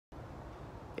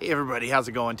Hey everybody, how's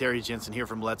it going? Terry Jensen here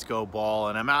from Let's Go Ball,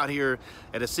 and I'm out here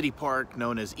at a city park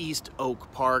known as East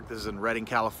Oak Park. This is in Redding,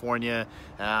 California.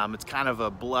 It's kind of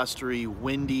a blustery,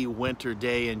 windy winter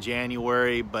day in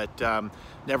January, but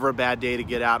never a bad day to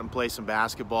get out and play some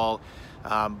basketball.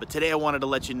 But today I wanted to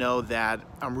let you know that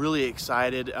I'm really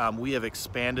excited. We have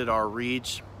expanded our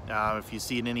reach. If you've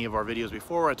seen any of our videos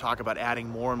before, I talk about adding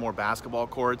more and more basketball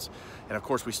courts. And of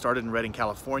course, we started in Redding,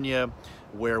 California,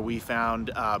 where we found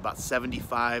about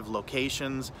 75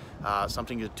 locations,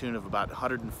 something to the tune of about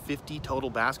 150 total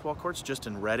basketball courts just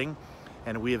in Redding.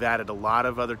 And we have added a lot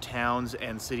of other towns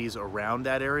and cities around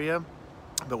that area.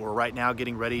 But we're right now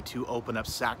getting ready to open up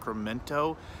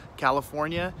Sacramento,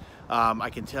 California. I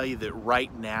can tell you that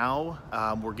right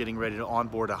now we're getting ready to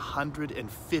onboard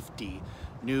 150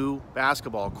 new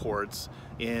basketball courts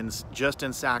just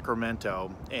in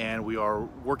Sacramento, and we are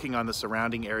working on the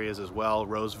surrounding areas as well: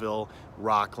 Roseville,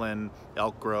 Rockland,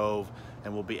 Elk Grove,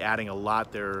 and we'll be adding a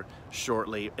lot there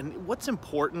shortly. And what's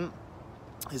important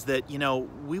is that, you know,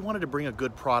 we wanted to bring a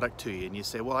good product to you. And you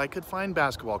say, well, I could find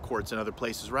basketball courts in other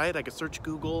places, right? I could search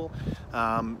Google,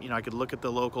 you know, I could look at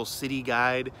the local city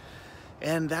guide.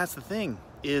 And that's the thing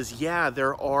is, yeah,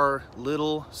 there are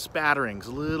little spatterings,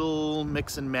 little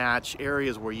mix and match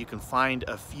areas where you can find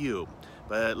a few.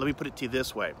 But let me put it to you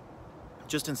this way.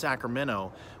 Just in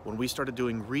Sacramento, when we started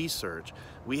doing research,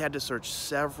 we had to search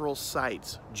several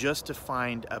sites just to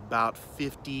find about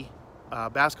 50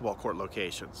 basketball court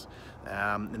locations.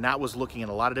 And that was looking in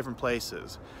a lot of different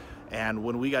places. And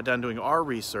when we got done doing our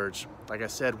research, like I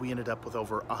said, we ended up with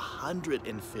over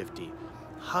 150.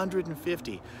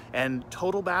 And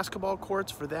total basketball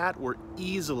courts for that were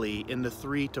easily in the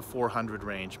 300 to 400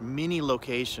 range. Many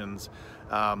locations,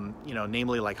 you know,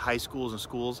 namely like high schools and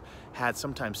schools, had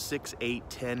sometimes 6, 8,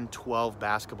 10, 12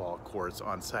 basketball courts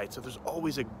on site. So there's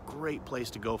always a great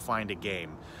place to go find a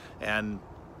game. And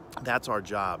that's our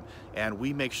job, and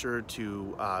we make sure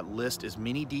to list as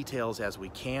many details as we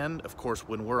can. Of course,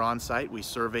 when we're on site, we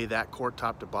survey that court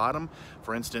top to bottom.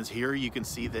 For instance, here you can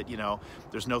see that, you know,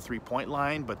 there's no three-point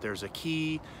line, but there's a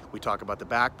key. We talk about the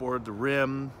backboard, the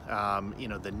rim, you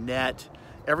know, the net,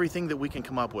 everything that we can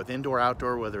come up with, indoor,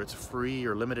 outdoor, whether it's free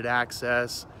or limited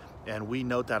access. And we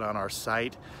note that on our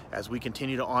site as we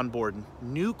continue to onboard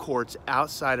new courts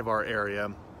outside of our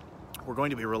area. We're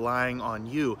going to be relying on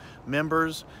you,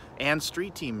 members and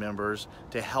street team members,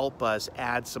 to help us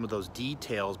add some of those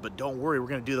details. But don't worry, we're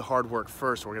going to do the hard work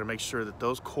first. We're going to make sure that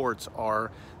those courts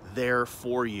are there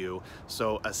for you.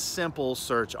 So a simple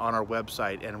search on our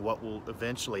website, and what will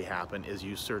eventually happen is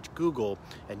you search Google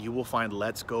and you will find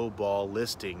Let's Go Ball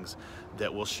listings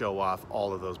that will show off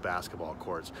all of those basketball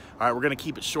courts. All right, we're going to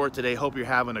keep it short today. Hope you're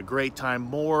having a great time.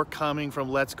 More coming from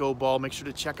Let's Go Ball. Make sure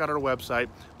to check out our website,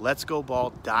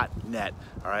 letsgoball.net.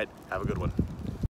 All right, have a good one.